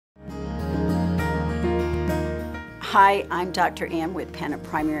Hi, I'm Dr. Ann Wittpenn, a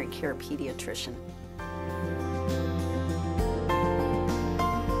primary care pediatrician.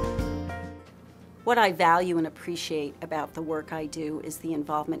 What I value and appreciate about the work I do is the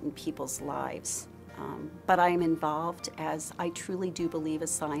involvement in people's lives. But I am involved as I truly do believe a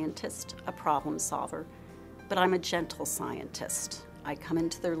scientist, a problem solver, but I'm a gentle scientist. I come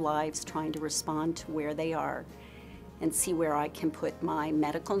into their lives trying to respond to where they are and see where I can put my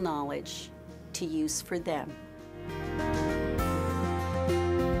medical knowledge to use for them.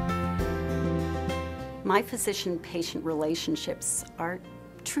 My physician-patient relationships are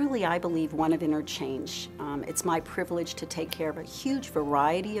truly, I believe, one of interchange. It's my privilege to take care of a huge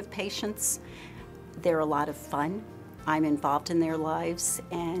variety of patients. They're a lot of fun. I'm involved in their lives,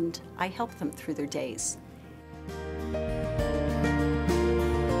 and I help them through their days.